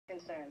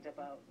Concerned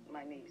about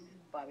my niece,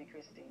 Bobbi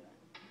Kristina.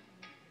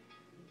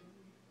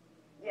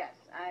 Yes,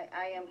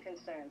 I am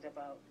concerned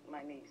about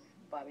my niece,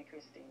 Bobbi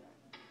Kristina.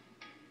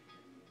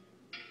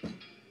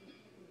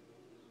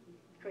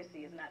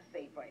 Chrissy is not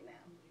safe right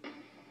now.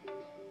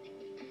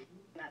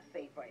 Not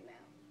safe right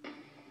now.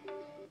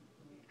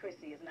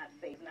 Chrissy is not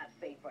safe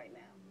right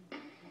now.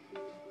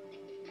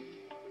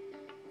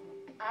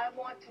 I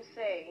want to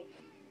say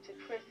to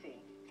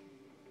Chrissy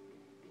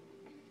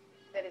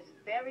that it's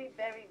very,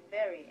 very,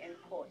 very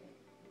important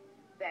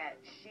that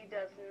she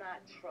does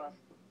not trust.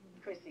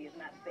 Chrissy is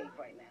not safe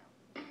right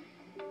now.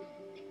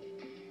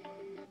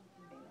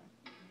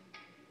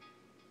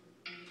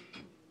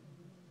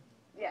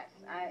 Yes,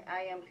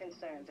 I am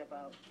concerned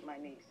about my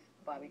niece,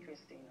 Bobbi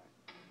Kristina.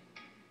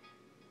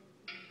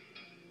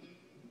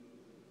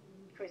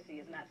 Chrissy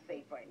is not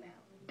safe right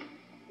now.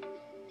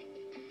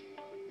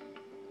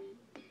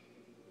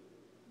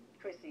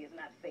 Chrissy is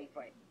not safe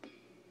right now.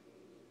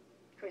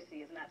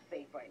 Chrissy is not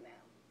safe right now.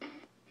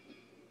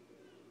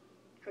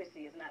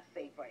 Chrissy is not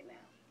safe right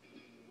now.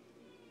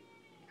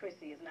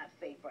 Chrissy is not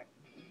safe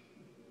right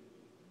now.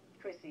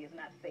 Chrissy is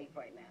not safe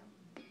right now.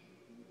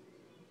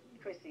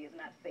 Chrissy is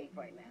not safe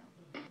right now.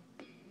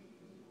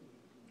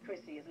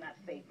 Chrissy is not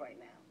safe right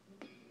now.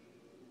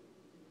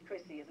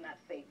 Chrissy is not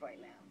safe right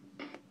now.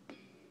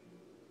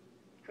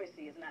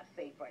 Chrissy is not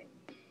safe right now.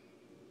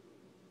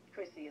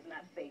 Chrissy is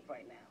not safe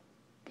right now.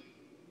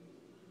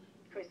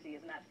 Chrissy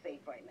is not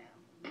safe right now.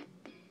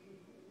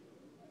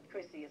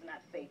 Chrissy is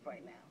not safe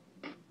right now.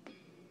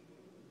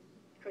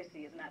 Chrissy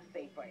is not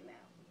safe right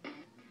now.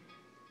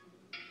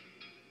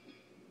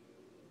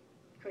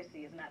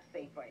 Chrissy is not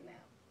safe right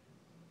now.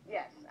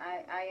 Yes,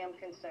 I am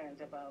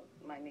concerned about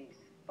my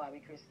niece,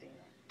 Bobbi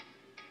Kristina.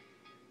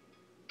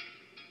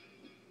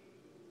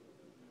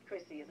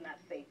 Chrissy is not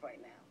safe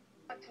right now.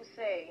 I want to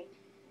say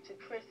to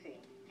Chrissy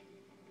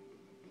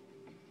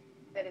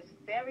that it's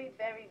very,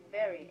 very,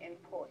 very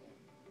important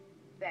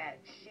that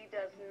she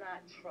does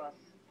not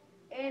trust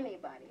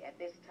anybody at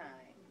this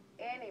time,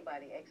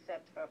 anybody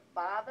except her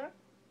father,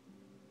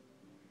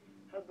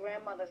 her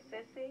grandmother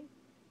Sissy,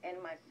 and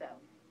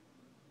myself.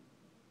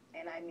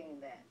 And I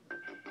mean that.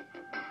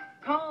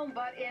 Calm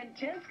but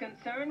intense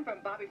concern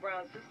from Bobby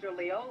Brown's sister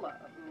Leola,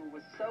 who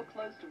was so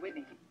close to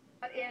Whitney.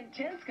 But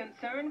intense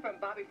concern from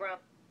Bobby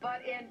Brown's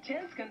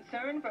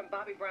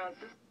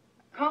sister.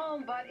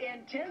 Calm but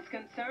intense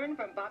concern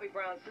from Bobby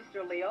Brown's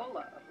sister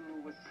Leola,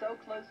 who was so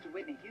close to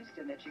Whitney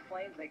Houston that she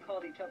claims they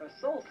called each other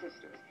soul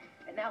sisters.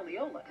 And now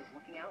Leola is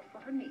looking out for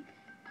her niece.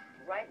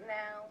 Right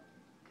now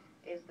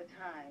is the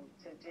time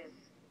to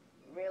just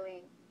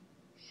really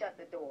shut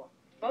the door.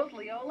 Both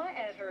Leola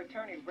and her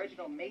attorney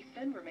Reginald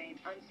Mason remain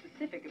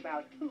unspecific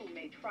about who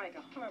may try to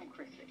harm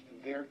Chrissy.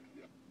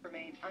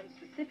 Remain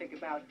unspecific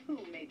about who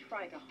may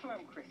try to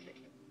harm Chrissy.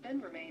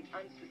 Remain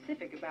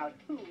unspecific about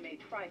who may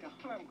try to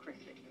harm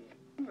Chrissy.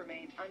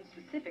 Remain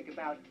unspecific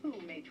about who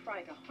may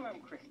try to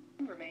harm Chrissy.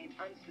 Remain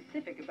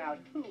unspecific about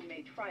who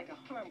may try to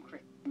harm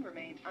Chrissy.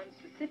 Remain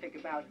unspecific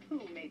about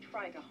who may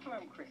try to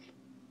harm Chrissy.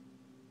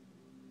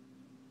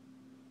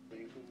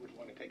 Who would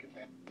want to take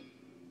advantage?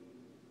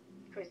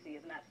 Chrissy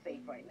is not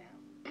safe right now.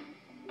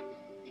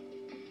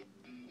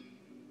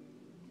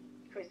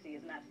 Chrissy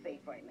is not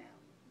safe right now.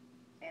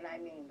 And I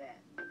mean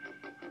that.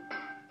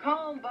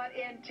 Calm but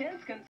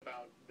intense concern.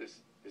 About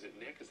this, is it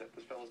Nick? Is that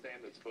this fellow's name?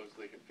 That's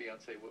supposedly her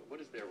fiance. What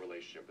is their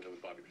relationship with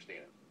Bobbi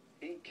Kristina?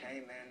 He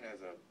came in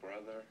as a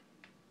brother,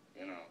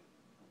 you know,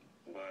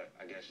 but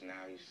I guess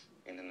now he's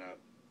ending up.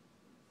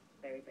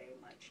 Very, very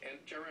much. And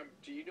Jerod,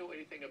 do you know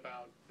anything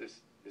about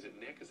this? Is it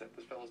Nick? Is that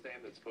this fellow's name?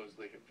 That's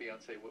supposedly her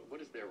fiance.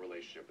 What is their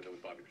relationship with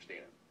Bobbi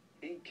Kristina?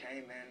 He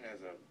came in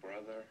as a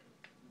brother,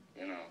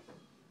 you know,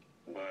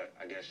 but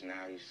I guess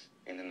now he's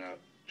ending up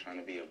trying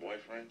to be a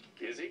boyfriend.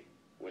 Is he?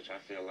 Which I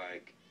feel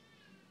like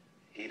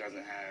he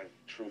doesn't have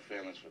true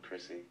feelings for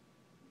Chrissy.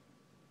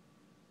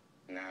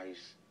 Now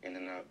he's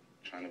ending up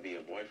trying to be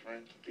a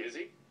boyfriend. Is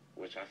he?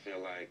 Which I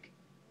feel like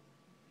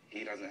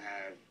he doesn't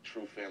have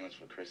true feelings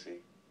for Chrissy.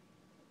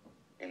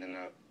 Ending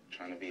up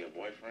trying to be a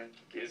boyfriend.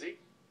 Is he?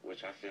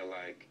 Which I feel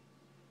like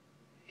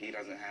he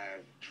doesn't have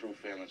true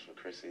feelings for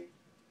Chrissy.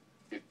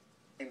 He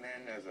came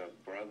in as a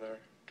brother,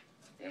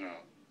 you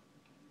know,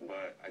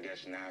 but I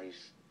guess now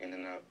he's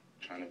ending up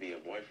trying to be a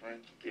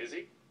boyfriend. Is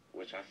he?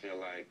 Which I feel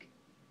like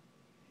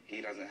he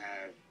doesn't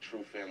have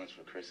true feelings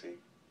for Chrissy.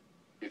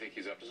 You think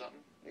he's up to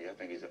something? Yeah, I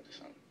think he's up to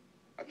something.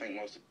 I think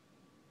most.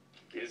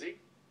 Is he?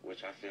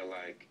 Which I feel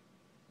like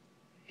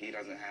he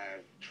doesn't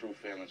have true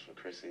feelings for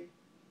Chrissy.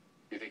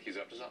 You think he's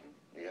up to something?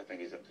 Yeah, I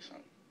think he's up to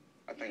something.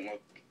 I think most.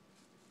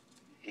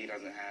 He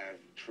doesn't have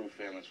true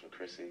feelings for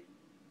Chrissy.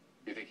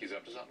 You think he's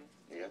up to something?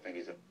 Yeah, I think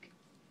he's up.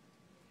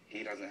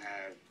 He doesn't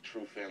have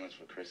true feelings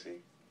for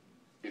Chrissy.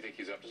 You think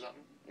he's up to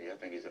something? Yeah, I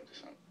think he's up to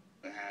something.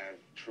 Doesn't have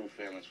true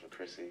feelings for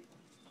Chrissy.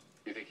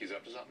 You think he's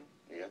up to something?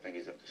 Yeah, I think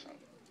he's up to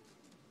something.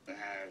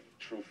 Doesn't have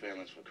true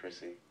feelings for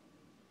Chrissy.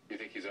 You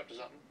think he's up to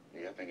something?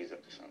 Yeah, I think he's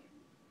up to something.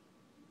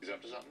 He's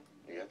up to something?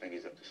 Yeah, I think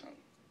he's up to something.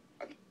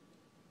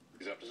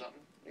 He's up to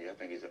something? Yeah, I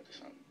think he's up to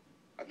something.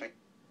 I think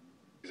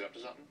he's up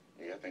to something?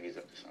 Yeah, I think he's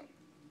up to something.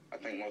 I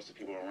think most of the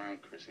people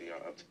around Chrissy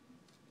are up to...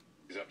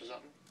 He's up to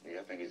something? Yeah,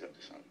 I think he's up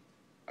to something.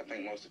 I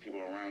think most of the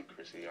people around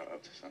Chrissy are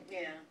up to something.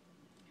 Yeah.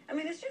 I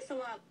mean, it's just a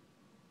lot.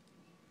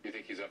 You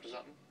think he's up to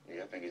something?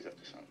 Yeah, I think he's up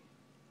to something.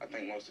 I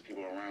think most of the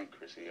people around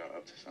Chrissy are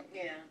up to something.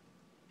 Yeah.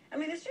 I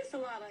mean, it's just a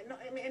lot.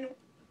 I mean,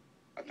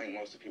 I think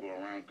most of the people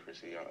around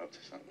Chrissy are up to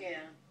something.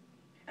 yeah.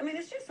 I mean,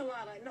 it's just a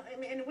lot. I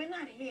mean, and we're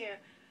not here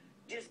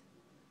just...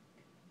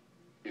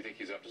 You think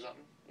he's up to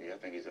something? Yeah, I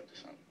think he's up to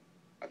something.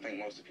 I think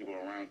most of the people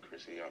around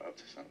Chrissy are up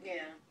to something.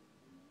 Yeah.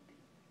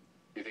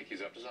 You think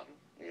he's up to something?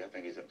 Yeah, I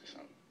think he's up to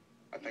something.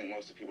 I think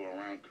most of the people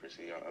around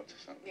Chrissy are up to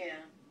something.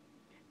 Yeah.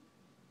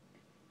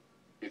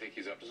 You think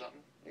he's up to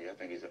something? Yeah, I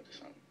think he's up to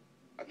something.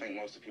 I think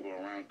most of the people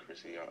around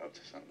Chrissy are up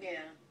to something.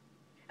 Yeah.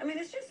 I mean,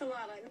 it's just a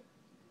lot.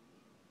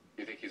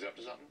 You think he's up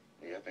to something?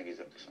 Yeah, I think he's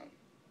up to something.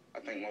 I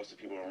think most of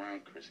the people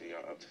around Chrissy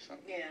are up to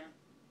something. Yeah.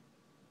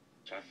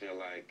 Which I feel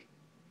like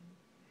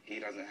he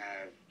doesn't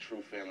have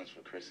true feelings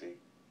for Chrissy.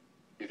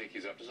 You think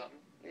he's up to something?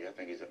 Yeah, I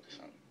think he's up to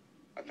something.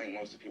 I think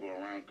most of the people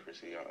around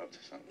Chrissy are up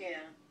to something.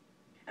 Yeah.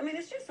 I mean,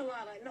 it's just a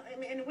lot. I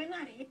mean, and we're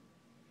not here.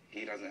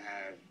 He doesn't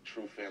have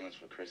true feelings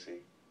for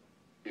Chrissy.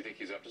 You think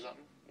he's up to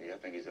something? Yeah, I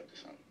think he's up to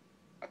something.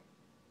 I think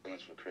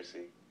feelings for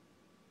Chrissy.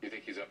 You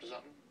think he's up to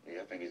something?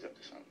 Yeah, I think he's up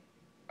to something.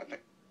 I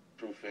think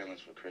true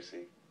feelings for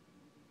Chrissy.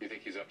 You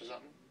think he's up to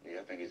something? Yeah,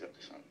 I think he's up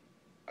to something.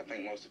 I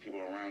think most of the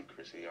people around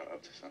Chrissy are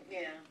up to something.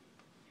 Yeah.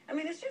 I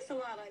mean, it's just a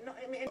lot.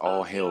 I mean,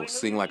 all hell,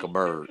 sing like a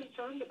bird. They're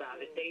concerned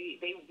about it.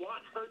 They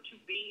want her to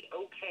be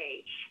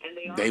okay, and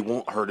they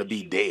want her to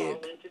be dead.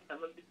 Fall into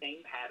some of the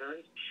same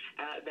patterns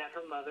that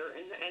her mother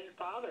and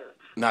father.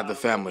 Not the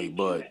family,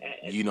 but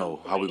you know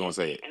how we're gonna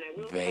say it. And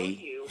I will They.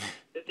 tell you,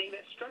 the thing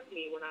that struck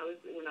me when I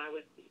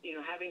was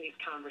having these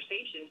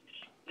conversations.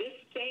 This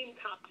same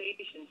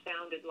conversation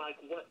sounded like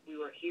what we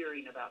were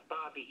hearing about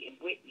Bobbi and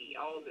Whitney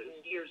all those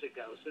years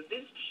ago. So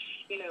this,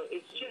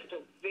 it's just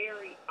a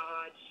very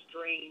odd,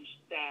 strange,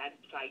 sad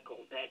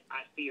cycle that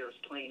I fear is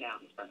playing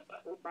out in front of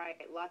us. Right.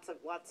 Lots of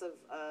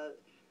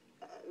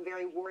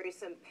very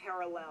worrisome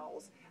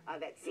parallels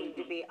that seem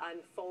to be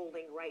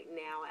unfolding right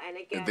now. And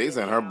again, They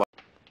sent her. What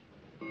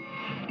do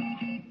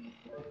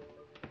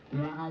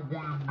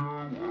we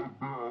know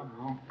about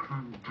her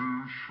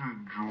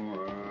condition,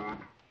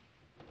 Jerod?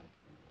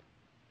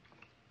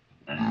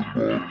 About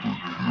the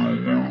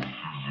killer,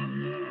 she's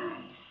alive.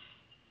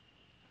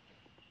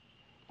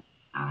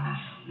 And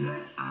as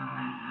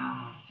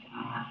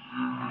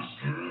long as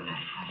she's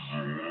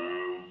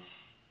alive,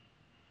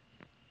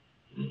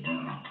 we're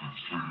gonna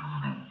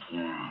continue to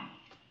pray.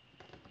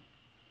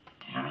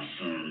 That's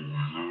all we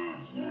have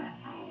right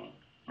now.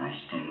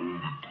 That's the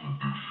only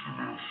condition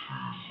that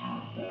she's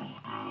in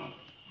right now,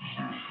 is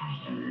that she's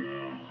alive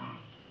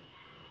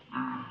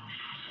and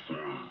she's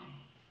fighting. And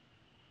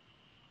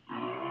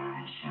I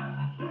ask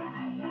everybody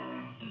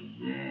around the world, please,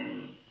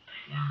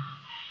 if you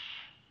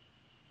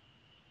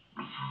have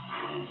a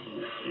heart,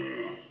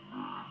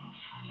 man, if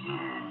you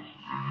have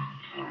any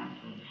type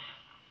of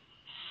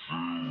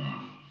feeling,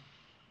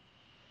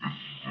 this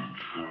is a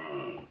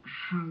child.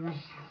 She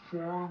was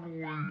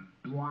finally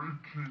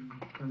breaking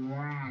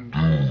through.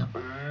 Dude,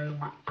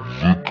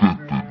 look at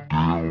the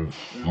damn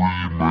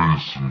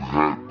Freemason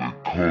hat that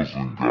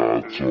cousin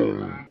got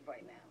on.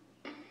 Right now.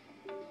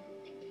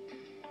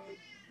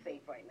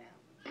 Safe right now.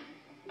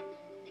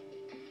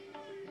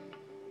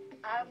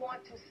 I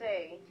want to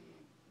say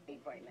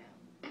safe right now.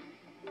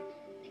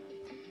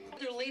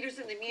 Other leaders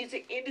in the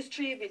music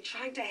industry have been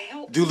trying to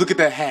help. Dude, look at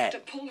that hat. To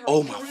pull her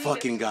Oh my through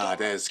fucking this god, dark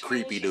that is tunnel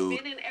creepy, she's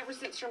dude. been in ever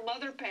since her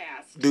mother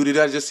passed. Dude, did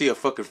I just see a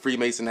fucking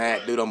Freemason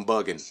hat? Dude, I'm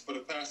bugging. For the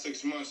past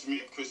 6 months,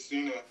 me and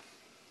Kristina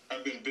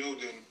have been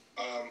building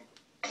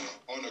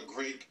on a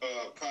great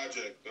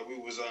project that we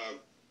was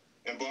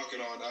embarking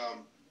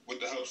on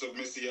with the helps of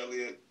Missy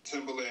Elliott,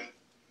 Timbaland,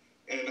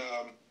 and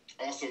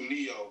also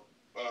Neo,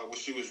 which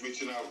she was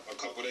reaching out a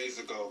couple days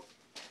ago.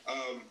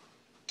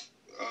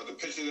 The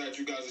picture that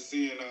you guys are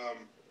seeing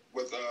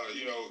with,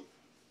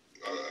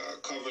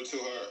 cover to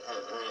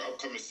her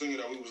upcoming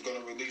single that we was going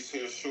to release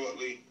here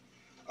shortly,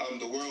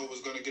 the world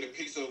was going to get a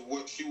piece of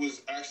what she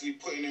was actually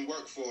putting in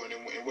work for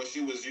and what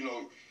she was,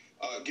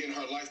 getting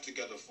her life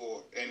together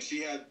for. And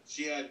she had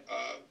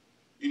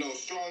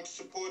strong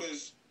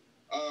supporters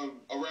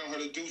around her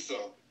to do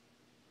so.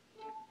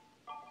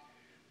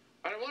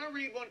 I want to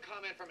read one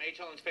comment from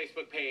HLN's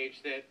Facebook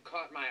page that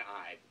caught my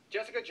eye.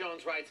 Jessica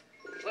Jones writes,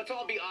 "Let's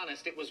all be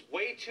honest, it was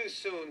way too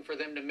soon for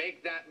them to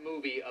make that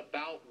movie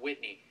about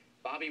Whitney.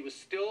 Bobbi was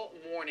still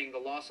mourning the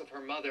loss of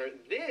her mother.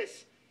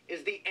 This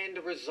is the end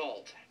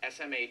result.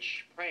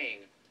 SMH praying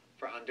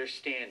for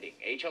understanding."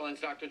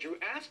 HLN's Dr. Drew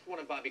asked one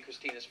of Bobbi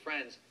Kristina's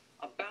friends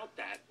about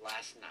that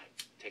last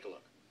night. Take a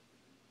look.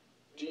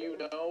 Do you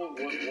know,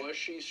 was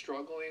she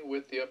struggling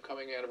with the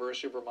upcoming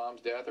anniversary of her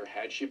mom's death, or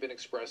had she been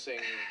expressing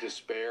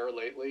despair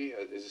lately?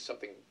 Is this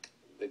something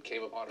that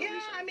came upon her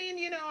recently? I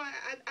mean,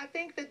 I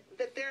think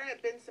that there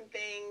had been some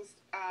things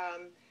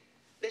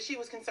that she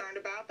was concerned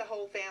about. The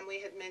whole family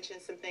had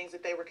mentioned some things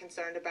that they were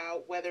concerned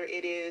about, whether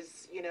it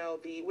is,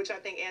 which I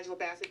think Angela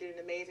Bassett did an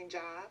amazing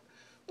job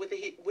with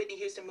the Whitney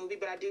Houston movie,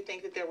 but I do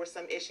think that there were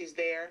some issues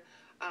there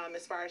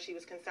as far as she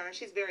was concerned.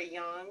 She's very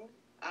young.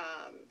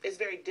 It's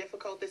very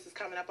difficult. This is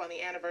coming up on the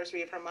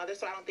anniversary of her mother,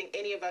 so I don't think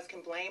any of us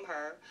can blame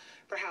her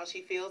for how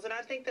she feels. And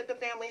I think that the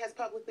family has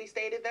publicly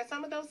stated that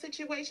some of those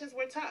situations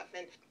were tough.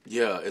 And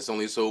yeah, it's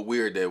only so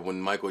weird that when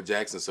Michael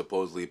Jackson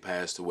supposedly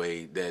passed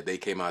away, that they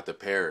came out to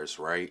Paris,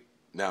 right?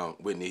 Now,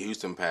 Whitney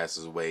Houston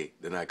passes away,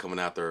 they're not coming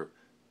out there.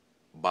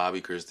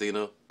 Bobbi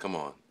Kristina, come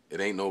on.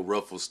 It ain't no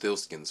ruffled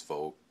stillskins,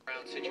 folk.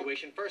 Brown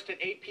situation. First at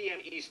 8 p.m.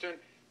 Eastern,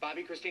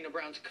 Bobbi Kristina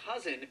Brown's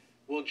cousin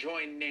will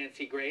join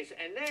Nancy Grace,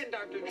 and then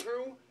Dr.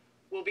 Drew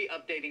will be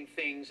updating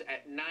things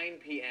at 9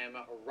 p.m.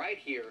 right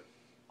here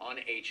on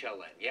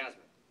HLN.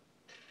 Yasmin.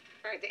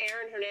 All right, the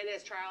Aaron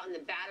Hernandez trial and the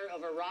battle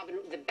over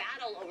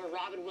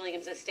Robin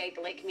Williams' estate.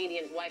 The late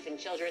comedian's wife and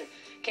children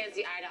can't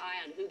see eye to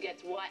eye on who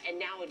gets what, and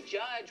now a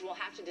judge will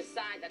have to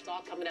decide. That's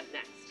all coming up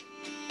next.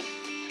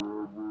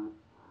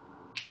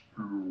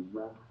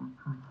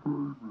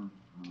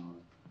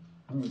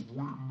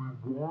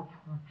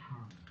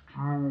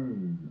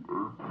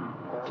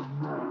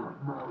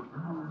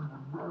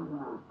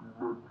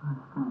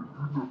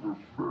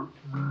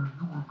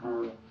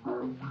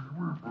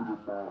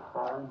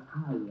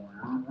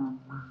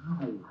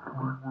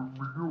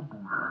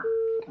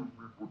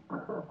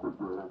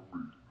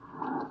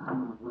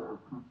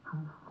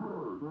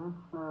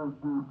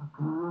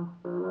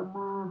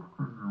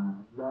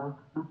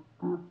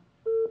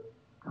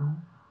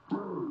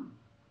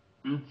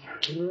 It's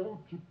hard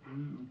to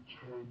pay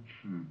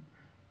attention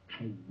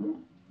to what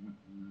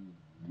Whitney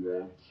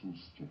wants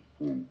us to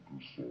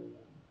focus on,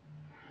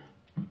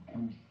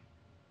 because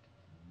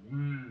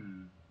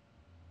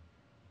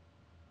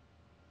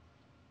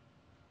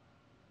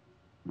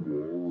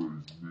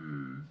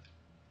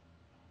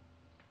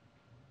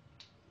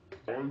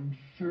I'm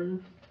so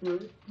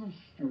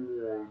focused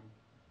on,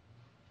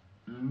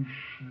 is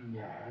she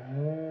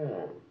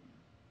high?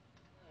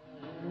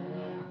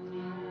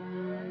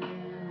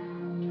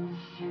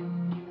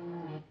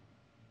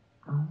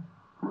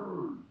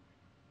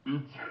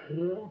 It's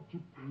hard to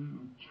pay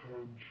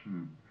attention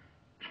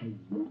to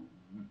what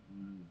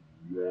Whitney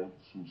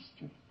wants us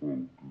to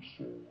focus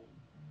on,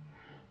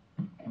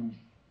 because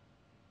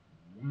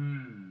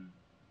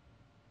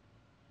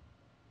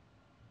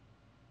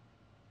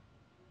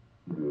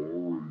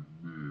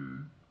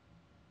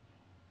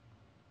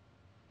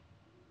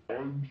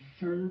I'm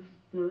so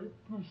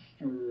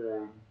focused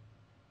on,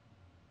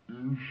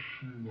 is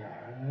she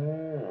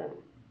high?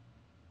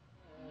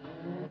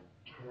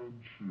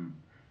 Attention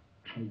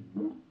to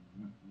what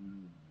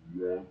Whitney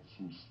wants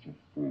us to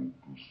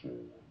focus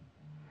on,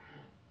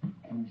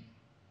 because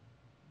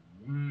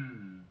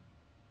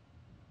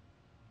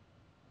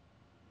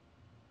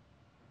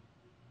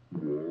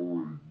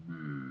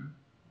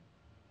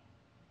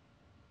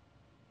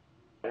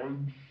I'm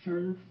so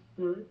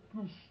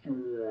focused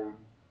on,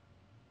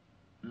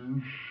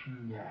 is she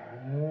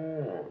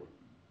high?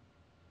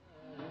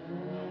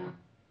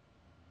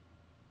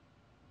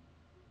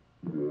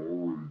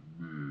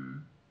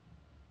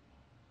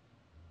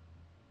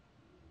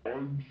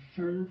 I'm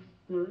so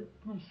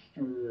focused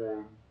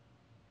on,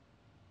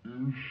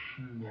 is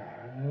she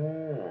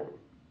high?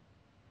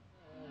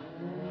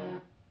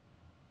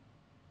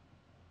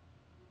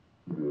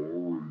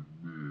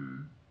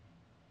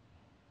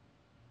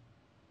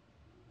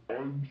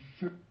 I'm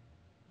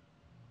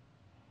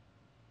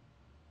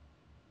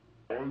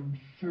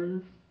so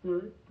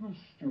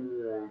focused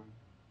on,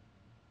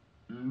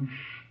 is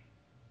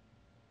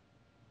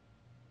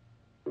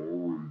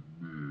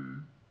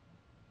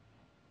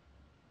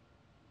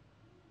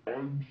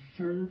I'm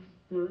so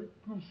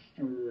focused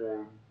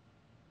on,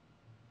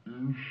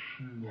 is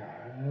she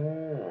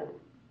high?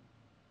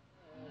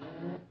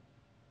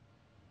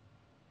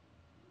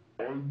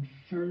 I'm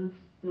so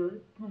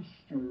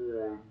focused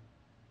on,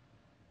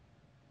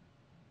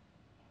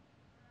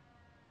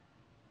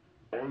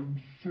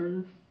 I'm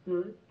so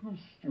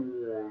focused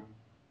on,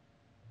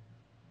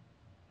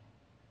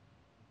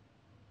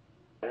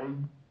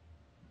 I'm so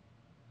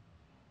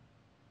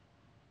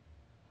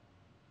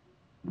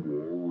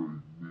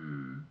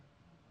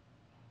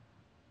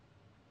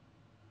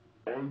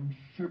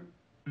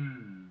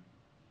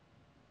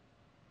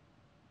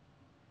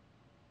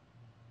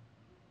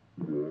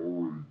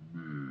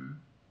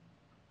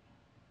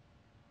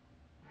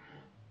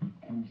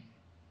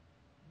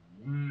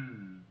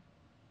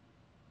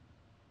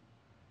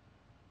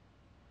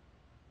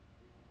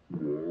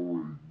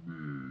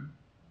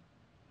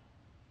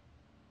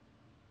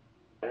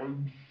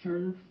I'm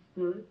so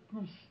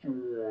focused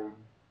on,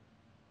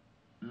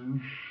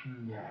 is she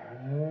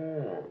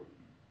high?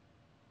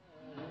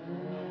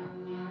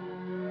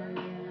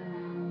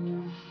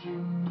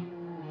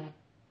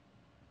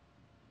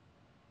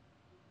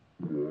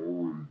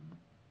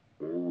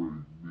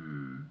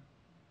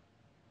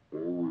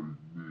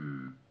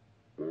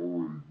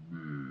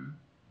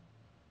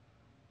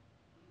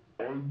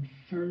 I'm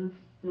so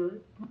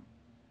focused.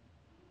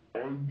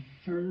 I'm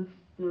so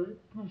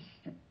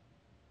focused.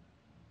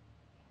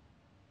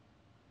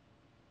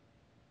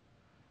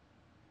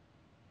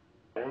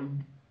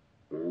 I'm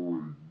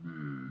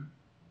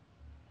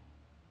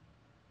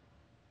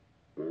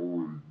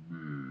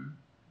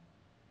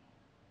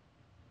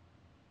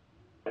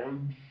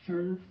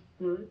so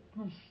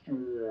focused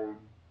on,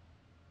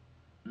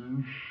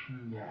 is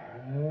she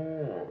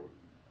hot?